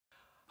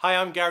Hi,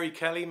 I'm Garry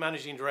Kelly,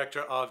 Managing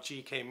Director of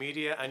GK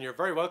Media, and you're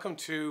very welcome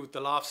to the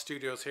Loft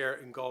Studios here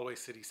in Galway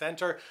City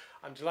Centre.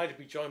 I'm delighted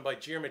to be joined by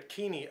Diarmuid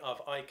Keaney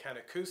of ICAN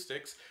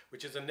Acoustics,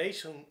 which is a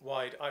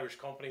nationwide Irish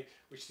company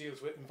which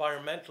deals with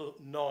environmental,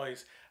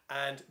 noise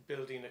and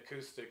building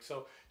acoustics.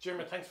 So,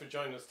 Diarmuid, thanks for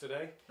joining us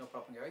today. No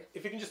problem, Garry.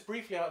 If you can just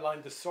briefly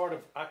outline the sort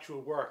of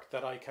actual work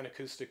that ICAN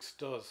Acoustics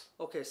does.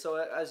 Okay, so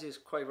as you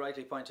quite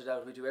rightly pointed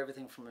out, we do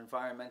everything from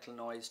environmental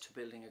noise to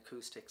building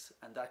acoustics,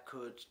 and that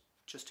could,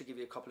 just to give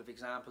you a couple of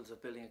examples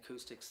of building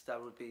acoustics,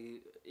 that would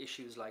be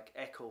issues like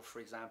echo, for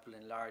example,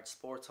 in large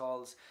sports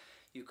halls.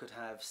 You could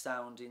have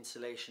sound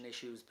insulation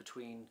issues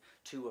between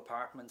two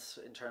apartments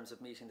in terms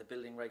of meeting the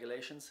building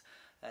regulations.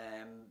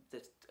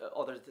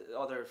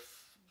 Other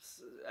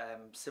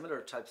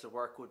similar types of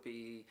work would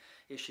be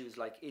issues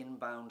like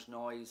inbound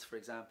noise, for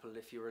example.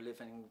 If you were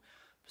living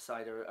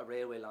beside a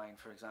railway line,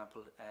 for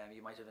example,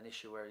 you might have an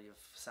issue where you have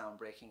sound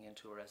breaking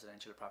into a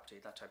residential property,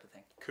 that type of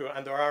thing. Cool,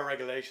 and there are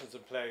regulations in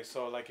place,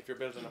 so like if you're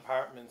building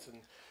apartments and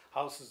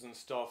houses and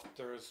stuff,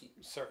 there's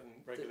certain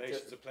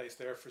regulations in place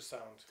there for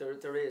sound.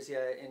 There is,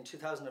 yeah. In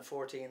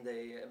 2014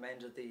 they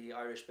amended the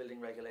Irish building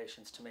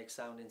regulations to make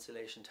sound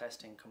insulation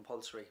testing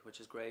compulsory,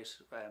 which is great.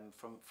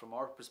 From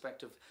our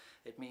perspective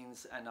it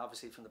means, and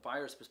obviously from the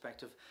buyer's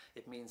perspective,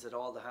 it means that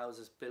all the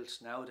houses built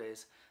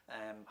nowadays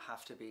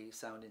have to be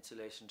sound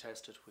insulation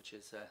tested, which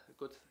is a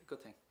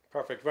good thing.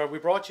 Perfect. Well, we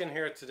brought you in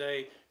here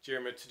today,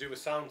 Diarmuid, to do a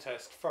sound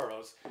test for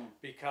us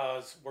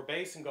because we're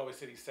based in Galway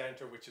City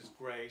Centre, which is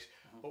great,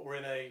 but we're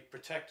in a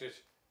protected,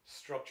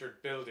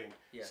 structured building.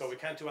 Yes. So we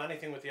can't do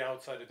anything with the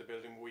outside of the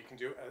building. We can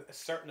do a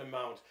certain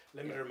amount,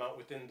 limited amount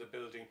within the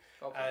building.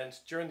 Okay. And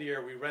during the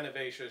year, we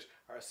renovated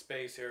our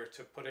space here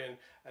to put in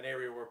an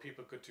area where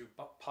people could do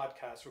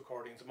podcast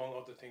recordings, among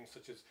other things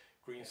such as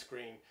green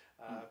screen,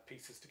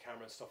 pieces to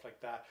camera and stuff like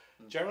that.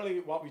 Generally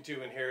what we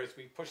do in here is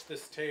we push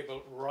this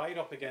table right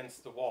up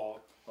against the wall.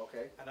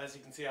 Okay. And as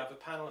you can see, I have a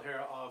panel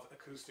here of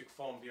acoustic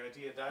foam. The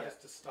idea of that is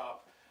to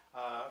stop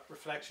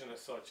reflection as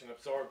such and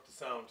absorb the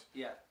sound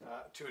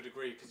to a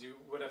degree, because you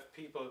would have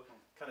people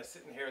kind of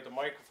sitting here, the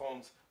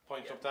microphones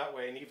point up that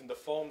way, and even the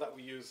foam that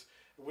we use,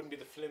 it wouldn't be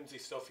the flimsy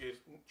stuff you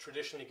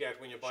traditionally get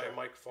when you buy a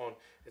microphone.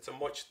 It's a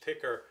much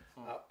thicker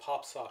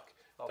pop sock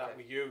that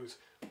we use,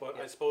 but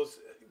I suppose,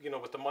 you know,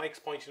 with the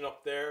mics pointing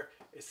up there,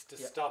 it's to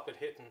stop it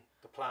hitting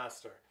the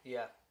plaster.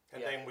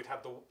 And then we'd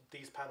have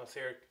these panels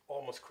here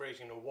almost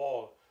creating a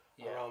wall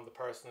around the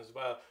person as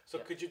well. So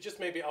could you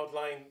just maybe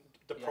outline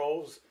the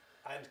pros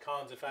and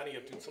cons, if any,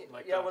 of doing something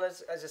like that? Well,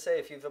 as I say,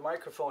 if you have a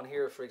microphone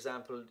here, for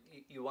example,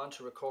 you want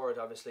to record,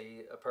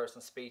 obviously, a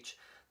person's speech.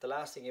 The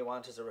last thing you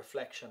want is a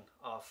reflection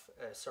of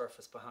a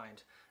surface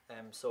behind.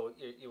 So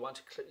you want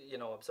to, you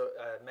know,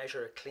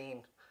 measure a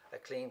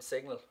clean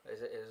signal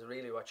is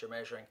really what you're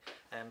measuring.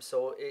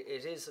 So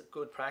it is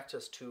good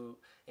practice to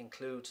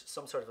include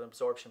some sort of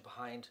absorption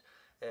behind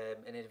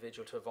an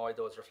individual to avoid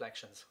those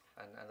reflections,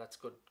 and that's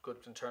good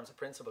in terms of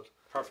principle.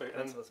 Perfect.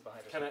 And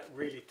kind of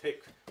really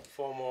thick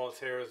foam walls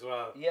here as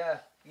well.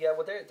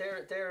 Well,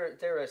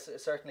 they're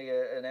certainly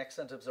an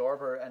excellent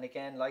absorber, and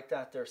again, like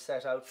that, they're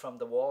set out from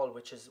the wall,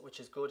 which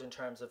is good in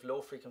terms of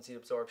low frequency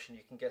absorption.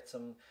 You can get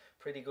some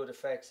pretty good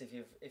effects if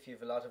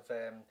you've a lot of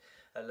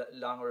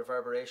longer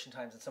reverberation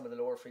times in some of the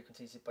lower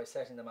frequencies. By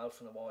setting them out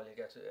from the wall, you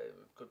get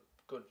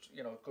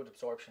good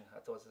absorption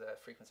at those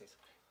frequencies.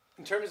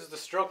 In terms of the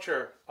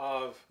structure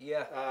of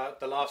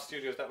the loft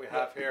studios that we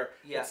have here,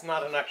 it's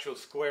not an actual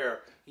square.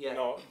 You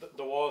know,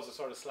 the walls are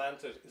sort of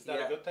slanted. Is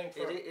that a good thing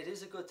for it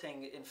is a good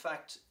thing. In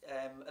fact,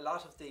 a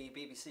lot of the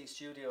BBC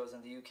studios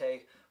in the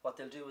UK, what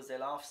they'll do is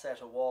they'll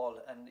offset a wall,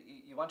 and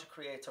you want to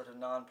create sort of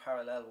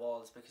non-parallel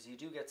walls, because you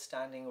do get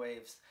standing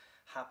waves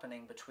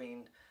happening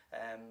between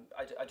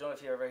I don't know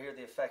if you ever hear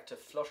the effect of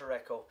flutter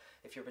echo.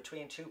 If you're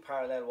between two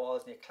parallel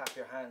walls and you clap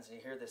your hands and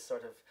you hear this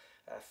sort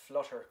of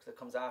flutter that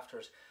comes after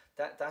it,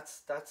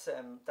 that's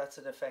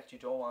an effect you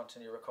don't want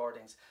in your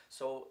recordings.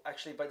 So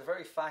actually, by the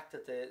very fact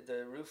that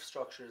the roof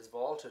structure is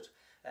vaulted,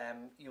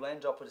 you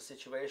end up with a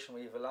situation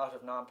where you have a lot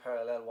of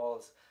non-parallel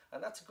walls,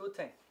 and that's a good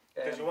thing.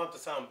 Because you want the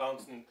sound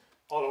bouncing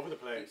all over the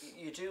place.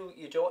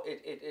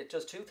 It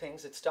does two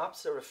things. It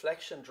stops the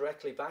reflection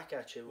directly back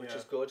at you, which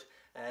is good.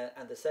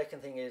 And the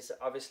second thing is,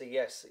 obviously,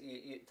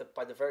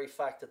 by the very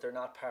fact that they're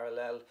not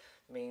parallel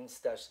means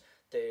that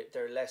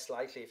they're less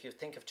likely. If you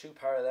think of two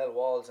parallel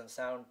walls and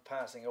sound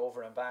passing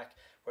over and back,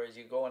 whereas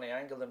you go and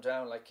angle them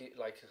down like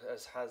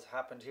as has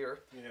happened here,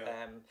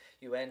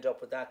 you end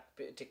up with that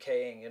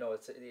decaying. You know,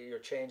 you're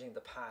changing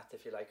the path,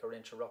 if you like, or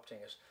interrupting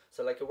it.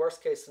 So like a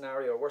worst case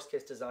scenario, or worst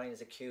case design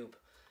is a cube.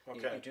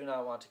 You do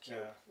not want a cube.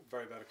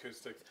 Very bad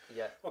acoustics.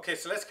 Okay,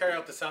 so let's carry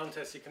out the sound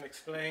test. You can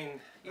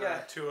explain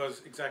to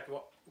us exactly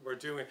what we're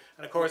doing.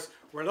 And of course,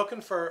 we're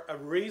looking for a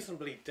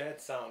reasonably dead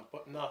sound,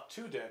 but not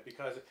too dead,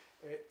 because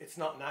it's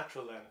not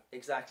natural then.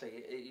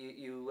 Exactly.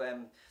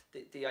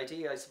 The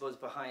idea, I suppose,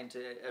 behind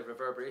a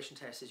reverberation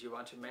test is you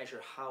want to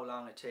measure how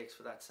long it takes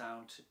for that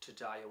sound to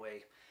die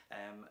away.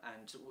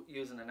 And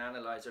using an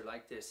analyzer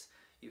like this,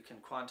 you can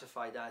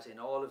quantify that in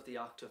all of the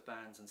octave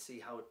bands and see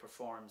how it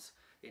performs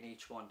in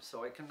each one.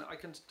 So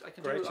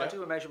Great, I'll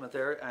do a measurement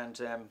there,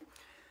 and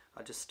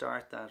I'll just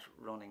start that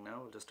running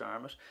now. I'll just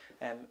arm it.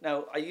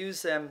 Now I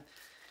use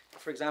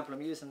for example,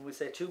 I'm using, we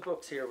say, 2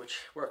 bucks here, which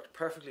worked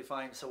perfectly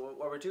fine. So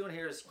what we're doing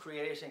here is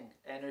creating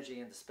energy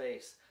in the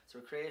space. So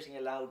we're creating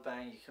a loud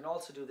bang. You can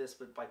also do this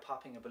by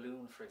popping a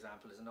balloon, for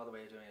example, is another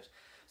way of doing it.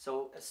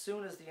 So as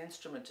soon as the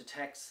instrument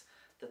detects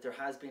that there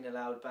has been a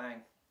loud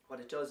bang, what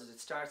it does is it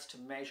starts to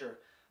measure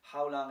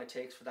how long it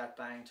takes for that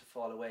bang to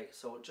fall away.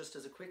 So just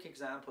as a quick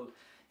example,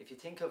 if you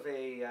think of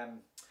a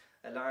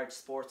large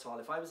sports hall,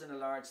 if I was in a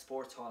large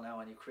sports hall now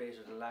and you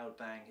created a loud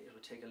bang, it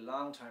would take a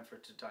long time for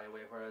it to die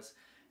away, whereas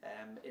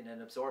in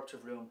an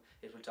absorptive room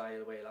it will die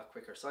away a lot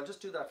quicker. So I'll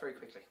just do that very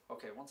quickly.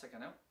 Okay, 1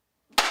 second now.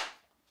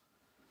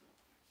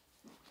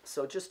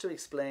 So just to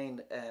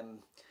explain,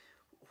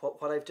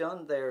 what I've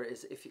done there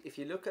is, if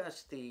you look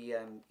at the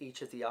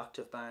each of the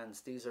octave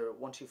bands, these are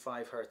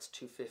 125 Hertz,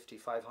 250,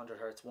 500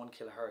 Hertz, 1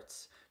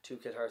 kilohertz, 2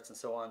 kilohertz, and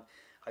so on.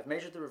 I've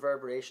measured the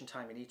reverberation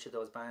time in each of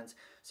those bands.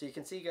 So you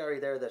can see, Gary,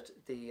 there that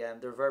the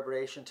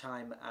reverberation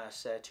time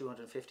at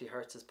 250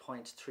 Hertz is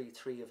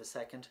 0.33 of a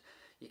second.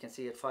 You can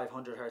see at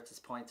 500 Hertz is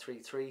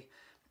 0.33.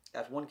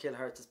 At 1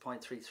 kilohertz is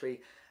 0.33.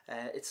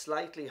 It's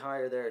slightly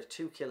higher there at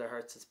 2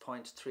 kilohertz is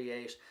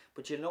 0.38,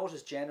 but you'll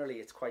notice generally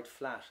it's quite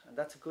flat, and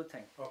that's a good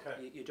thing.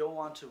 Okay. You don't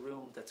want a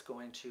room that's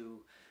going to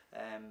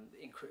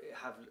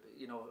have,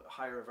 you know,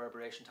 higher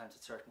reverberation times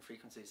at certain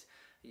frequencies.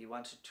 You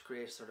want it to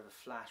create sort of a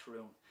flat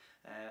room,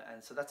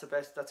 and so that's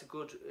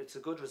it's a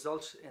good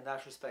result in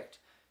that respect.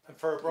 And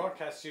for a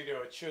broadcast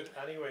studio, it should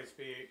anyways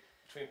be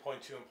between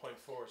 0.2 and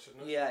 0.4,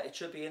 shouldn't it? Yeah, it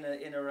should be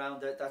in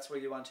around that. That's where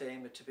you want to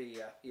aim it to be.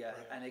 Yeah. Right.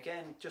 And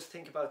again, just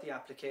think about the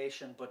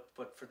application. But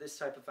for this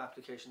type of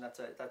application,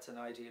 that's an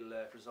ideal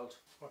result.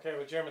 Okay,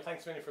 well, Jeremy,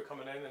 thanks a million for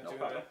coming in and doing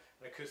problem.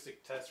 an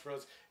acoustic test for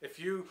us. If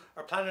you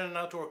are planning an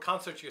outdoor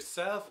concert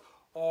yourself,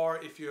 or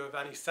if you have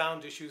any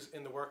sound issues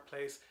in the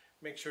workplace,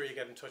 make sure you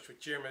get in touch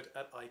with Diarmuid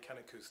at ICAN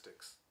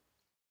Acoustics.